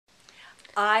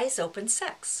Eyes open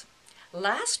sex.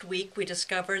 Last week we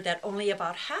discovered that only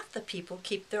about half the people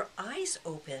keep their eyes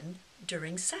open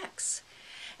during sex,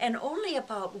 and only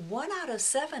about 1 out of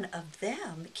 7 of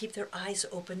them keep their eyes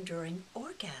open during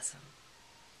orgasm.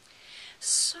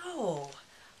 So,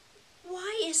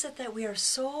 why is it that we are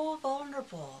so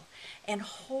vulnerable and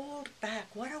hold back?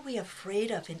 What are we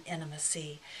afraid of in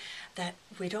intimacy that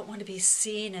we don't want to be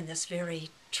seen in this very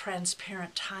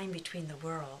transparent time between the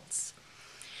worlds?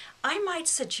 I might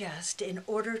suggest, in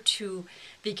order to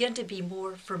begin to be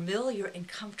more familiar and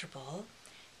comfortable,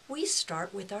 we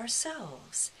start with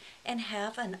ourselves and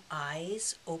have an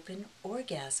eyes open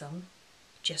orgasm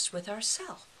just with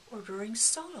ourselves or during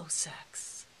solo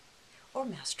sex or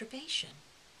masturbation.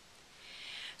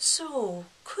 So,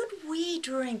 could we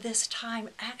during this time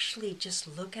actually just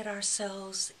look at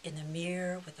ourselves in the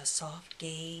mirror with a soft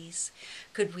gaze?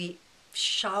 Could we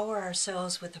shower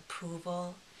ourselves with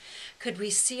approval? Could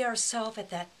we see ourselves at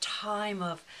that time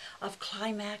of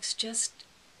climax just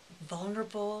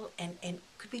vulnerable, and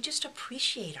could we just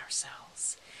appreciate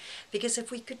ourselves? Because if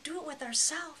we could do it with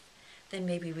ourselves, then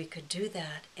maybe we could do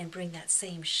that and bring that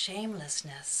same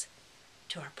shamelessness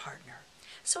to our partner.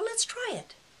 So let's try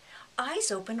it.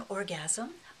 Eyes open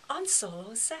orgasm on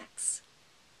solo sex.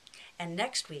 And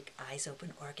next week, eyes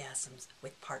open orgasms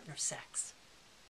with partner sex.